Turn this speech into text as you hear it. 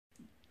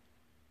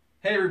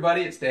Hey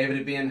everybody, it's David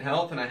at Be in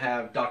Health, and I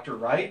have Dr.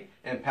 Wright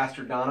and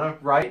Pastor Donna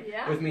Wright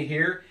with me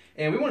here.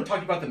 And we want to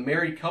talk about the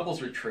Married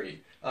Couples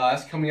Retreat.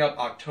 That's coming up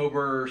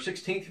October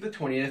 16th through the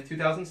 20th,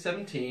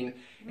 2017.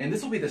 And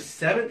this will be the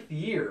 7th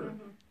year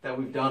that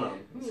we've done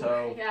them.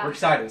 So we're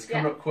excited. It's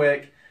coming up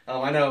quick.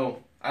 I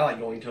know I like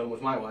going to them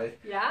with my wife.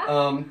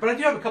 But I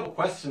do have a couple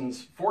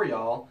questions for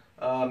y'all.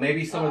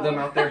 Maybe some of them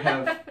out there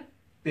have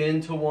been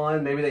to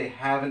one. Maybe they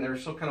haven't. They're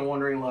still kind of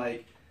wondering,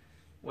 like,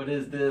 what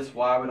is this?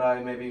 Why would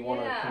I maybe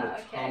want to come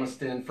to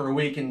Thomaston for a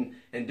week and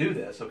do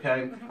this,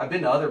 okay? I've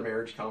been to other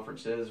marriage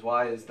conferences.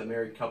 Why is the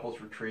Married Couples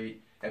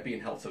Retreat at Be in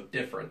Health so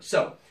different?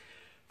 So,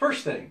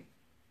 first thing,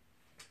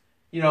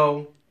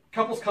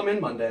 couples come in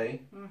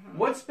Monday.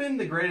 What's been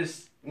the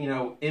greatest,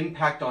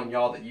 impact on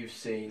y'all that you've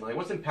seen? Like,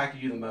 what's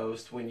impacted you the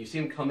most when you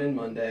see them come in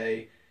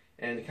Monday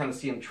and kind of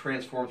see them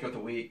transform throughout the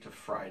week to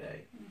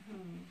Friday?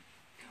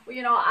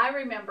 Well, I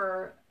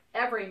remember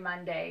every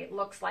Monday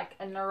looks like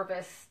a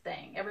nervous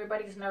thing.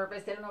 Everybody's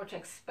nervous. They don't know what to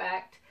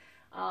expect.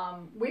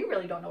 We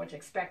really don't know what to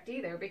expect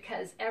either,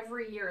 because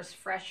every year is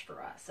fresh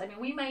for us. I mean,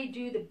 we may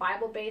do the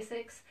Bible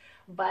basics,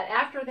 but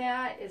after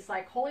that, it's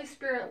like Holy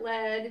Spirit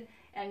led.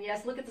 And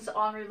yes, look at this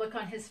ornery look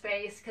on his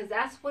face, because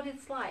that's what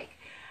it's like.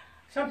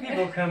 Some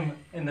people come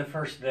in the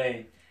first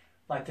day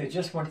like they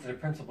just went to the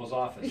principal's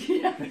office.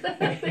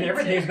 And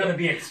everything's going to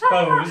be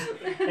exposed.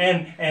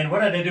 and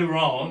what did they do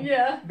wrong?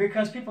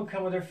 Because people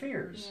come with their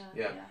fears.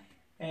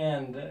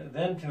 And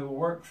then to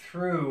work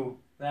through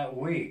that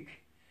week.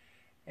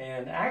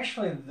 And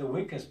actually the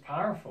week is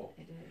powerful.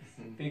 It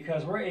is.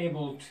 Because we're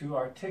able to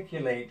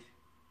articulate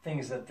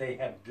things that they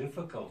have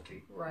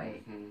difficulty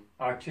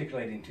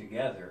articulating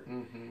together.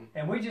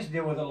 And we just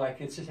deal with it like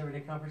it's just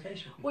everyday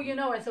conversation. Well,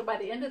 and so by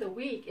the end of the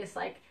week, it's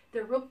like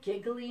they're real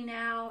giggly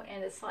now,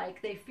 and it's like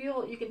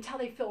you can tell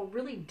they feel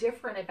really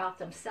different about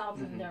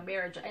themselves and their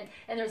marriage,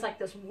 and there's like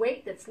this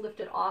weight that's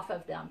lifted off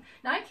of them.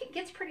 Now, it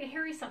gets pretty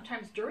hairy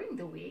sometimes during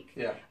the week,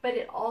 but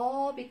it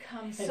all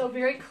becomes so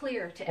very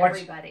clear to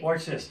everybody.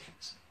 Watch this.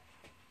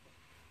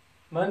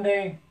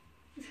 Monday,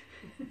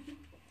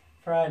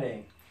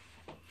 Friday.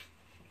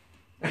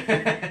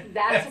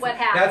 That's what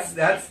happens.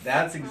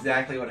 That's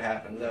exactly what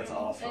happens. That's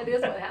awesome. It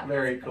is what happens.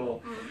 Very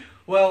cool.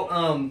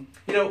 Well,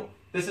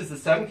 this is the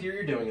 7th year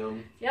you're doing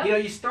them.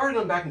 You started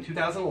them back in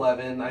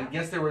 2011. I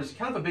guess there was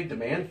kind of a big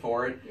demand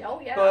for it.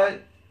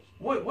 But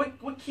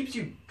what keeps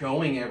you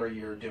going every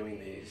year doing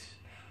these?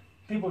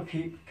 People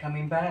keep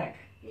coming back.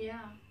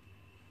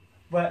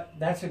 But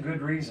that's a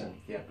good reason.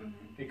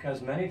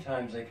 Because many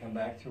times they come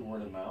back through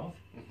word of mouth.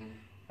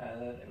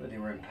 They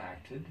were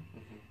impacted.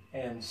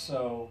 And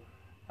so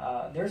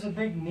there's a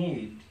big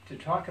need to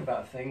talk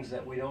about things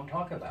that we don't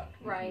talk about.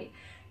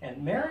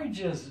 And marriage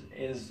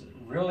is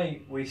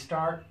really, we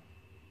start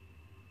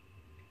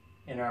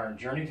in our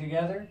journey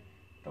together,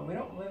 but we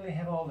don't really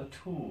have all the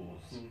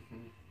tools.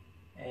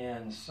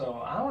 And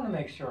so I want to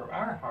make sure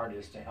our heart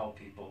is to help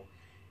people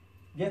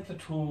get the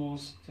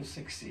tools to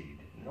succeed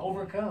and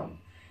overcome,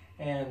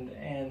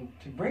 and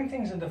to bring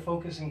things into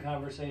focus and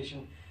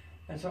conversation.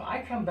 And so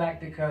I come back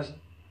because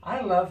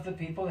I love the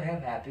people that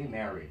have happy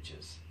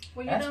marriages.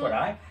 Well, that's what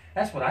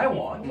I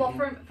want. Well,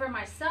 for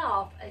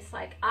myself, it's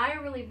like I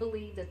really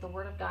believe that the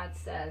Word of God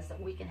says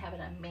that we can have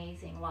an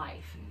amazing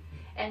life,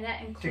 and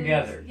that includes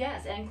together.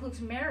 Yes, it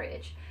includes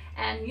marriage.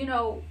 And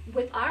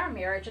with our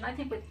marriage, and I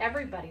think with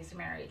everybody's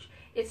marriage,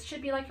 it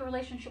should be like a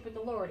relationship with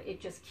the Lord.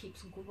 It just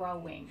keeps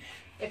growing.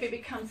 If it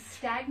becomes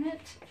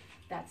stagnant,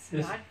 that's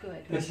not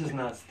good. This is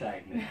not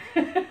stagnant.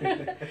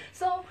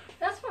 So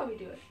that's why we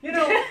do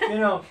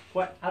it.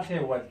 What I'll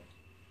tell you what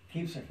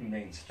keeps it from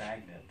being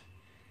stagnant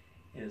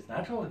is,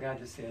 I told a guy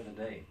just the other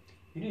day,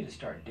 you need to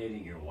start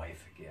dating your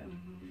wife again.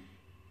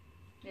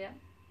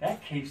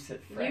 That keeps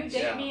it fresh. You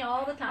date me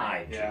all the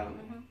time. I do.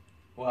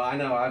 Well, I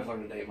know I've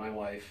learned to date my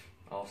wife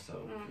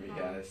also from you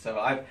guys. So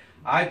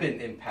I've been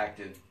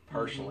impacted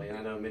personally, and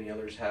I know many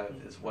others have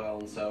as well.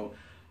 And so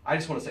I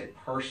just want to say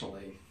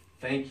personally,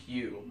 thank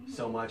you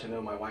so much. I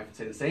know my wife would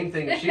say the same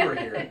thing if she were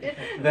here.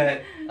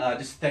 That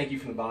just thank you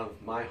from the bottom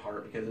of my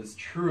heart, because it's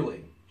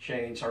truly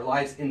changed our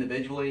lives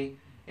individually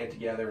and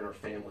together in our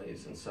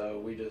families. And so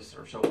we just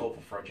are so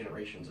hopeful for our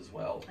generations as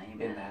well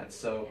in that.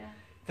 So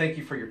thank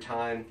you for your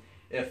time.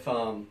 If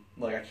I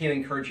can't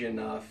encourage you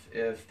enough,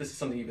 if this is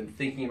something you've been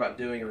thinking about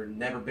doing or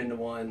never been to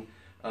one,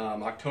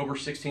 October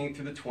 16th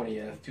through the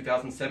 20th,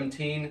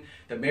 2017,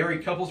 the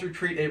Married Couples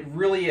Retreat. It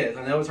really is.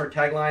 I know it's our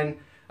tagline,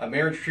 a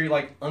marriage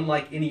retreat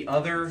unlike any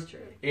other. It's true.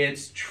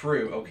 It's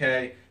true,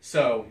 okay?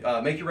 So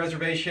make your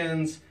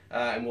reservations,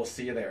 and we'll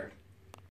see you there.